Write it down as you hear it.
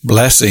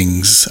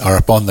blessings are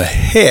upon the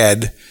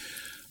head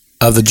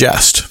of the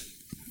just.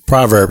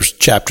 Proverbs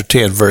chapter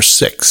 10, verse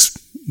 6.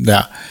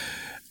 Now,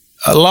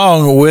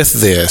 along with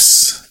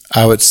this,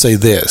 I would say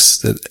this,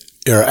 that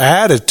your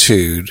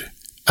attitude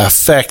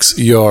affects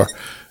your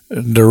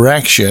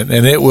direction,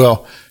 and it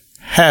will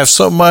have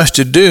so much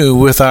to do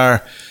with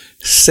our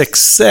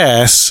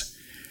success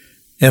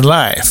in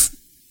life.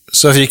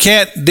 So if you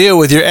can't deal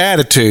with your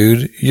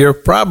attitude, you're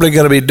probably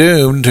going to be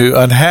doomed to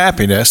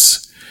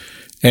unhappiness,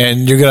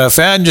 and you're going to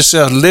find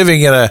yourself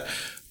living in a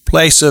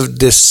place of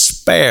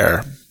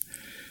despair.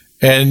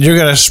 And you're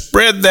going to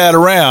spread that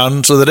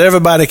around so that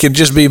everybody can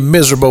just be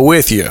miserable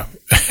with you.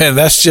 And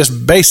that's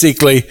just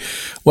basically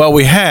what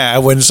we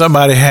have when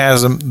somebody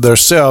has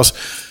themselves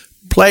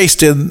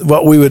placed in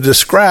what we would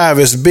describe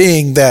as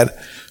being that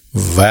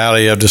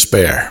valley of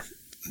despair.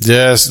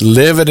 Just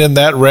living in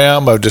that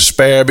realm of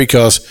despair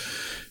because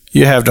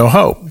you have no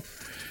hope.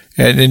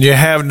 And you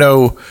have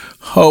no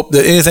hope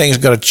that anything is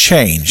going to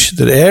change,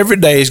 that every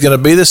day is going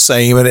to be the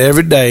same and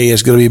every day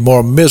is going to be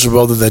more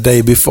miserable than the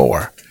day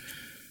before.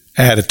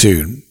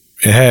 Attitude.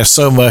 It has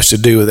so much to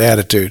do with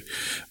attitude.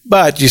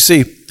 But you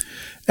see,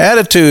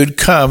 attitude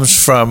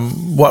comes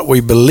from what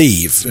we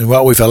believe and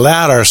what we've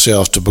allowed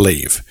ourselves to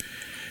believe.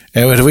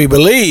 And if we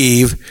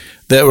believe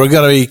that we're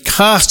going to be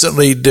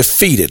constantly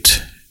defeated,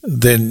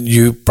 then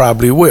you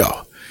probably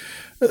will.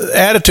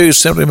 Attitude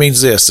simply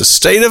means this: a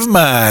state of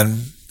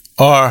mind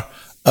or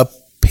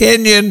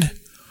opinion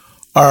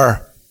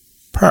or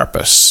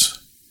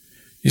purpose.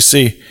 You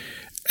see,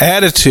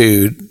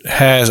 attitude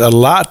has a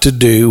lot to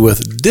do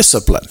with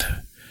discipline,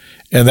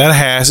 and that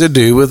has to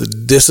do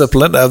with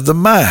discipline of the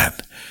mind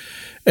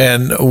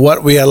and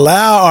what we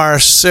allow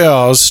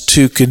ourselves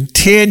to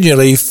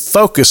continually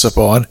focus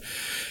upon,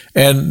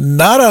 and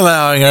not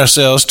allowing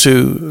ourselves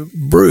to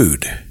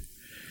brood.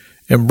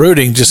 And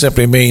brooding just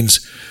simply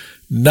means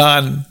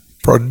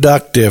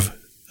non-productive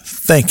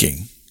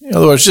thinking. In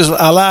other words, just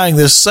allowing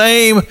the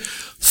same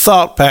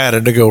thought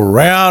pattern to go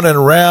round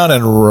and round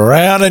and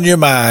round in your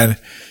mind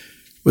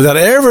without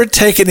ever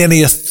taking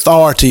any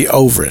authority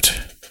over it,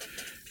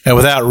 and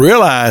without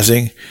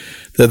realizing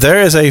that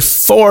there is a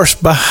force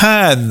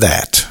behind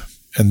that,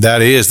 and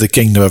that is the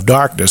kingdom of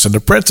darkness and the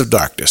prince of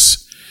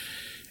darkness.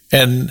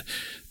 And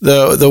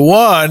the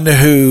one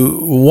who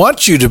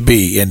wants you to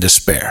be in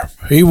despair,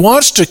 he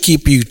wants to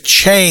keep you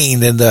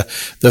chained in the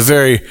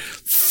very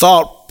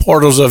thought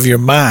portals of your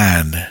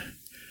mind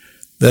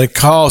that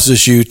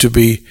causes you to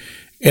be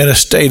in a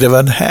state of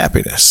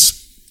unhappiness.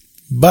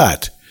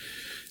 But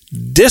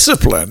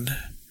discipline,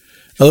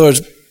 in other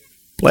words,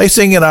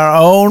 placing in our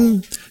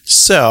own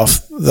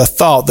self the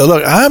thought that,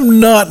 look,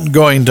 I'm not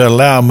going to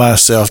allow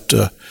myself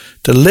to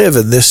live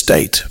in this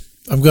state.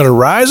 I'm going to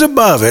rise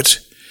above it,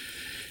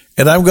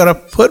 and I'm going to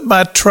put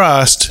my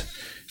trust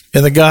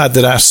in the God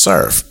that I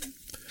serve.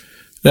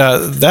 Now,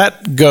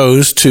 that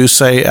goes to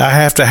say I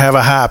have to have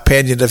a high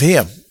opinion of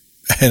Him.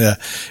 And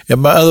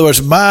in other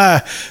words,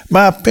 my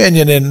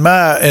opinion in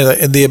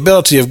the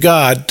ability of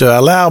God to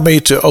allow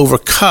me to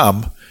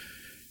overcome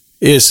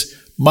is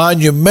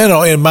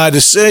monumental in my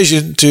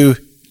decision to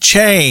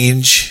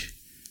change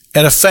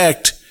and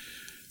affect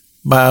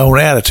my own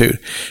attitude.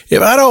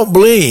 If I don't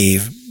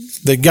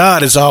believe that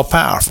God is all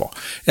powerful,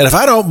 and if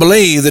I don't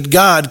believe that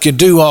God can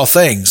do all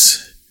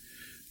things,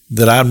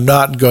 then I'm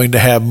not going to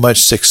have much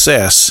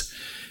success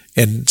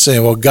in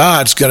saying, well,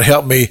 God's going to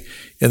help me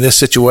in this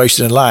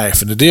situation in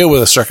life and to deal with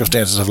the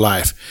circumstances of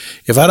life.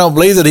 If I don't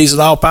believe that He's an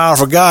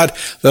all-powerful God,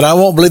 then I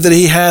won't believe that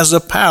He has the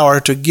power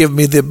to give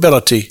me the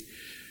ability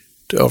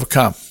to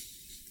overcome.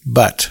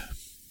 But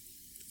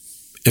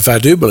if I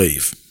do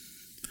believe,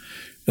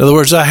 in other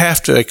words, I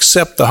have to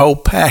accept the whole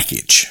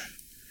package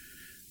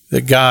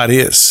that God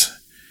is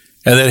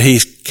and that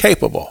He's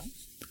capable,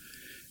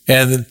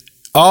 and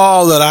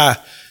all that I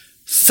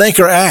think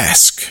or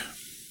ask,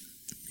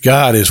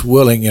 God is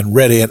willing and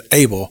ready and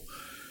able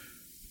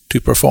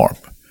to perform.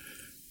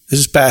 This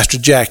is Pastor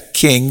Jack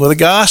King with the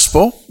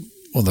gospel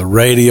on the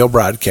radio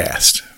broadcast.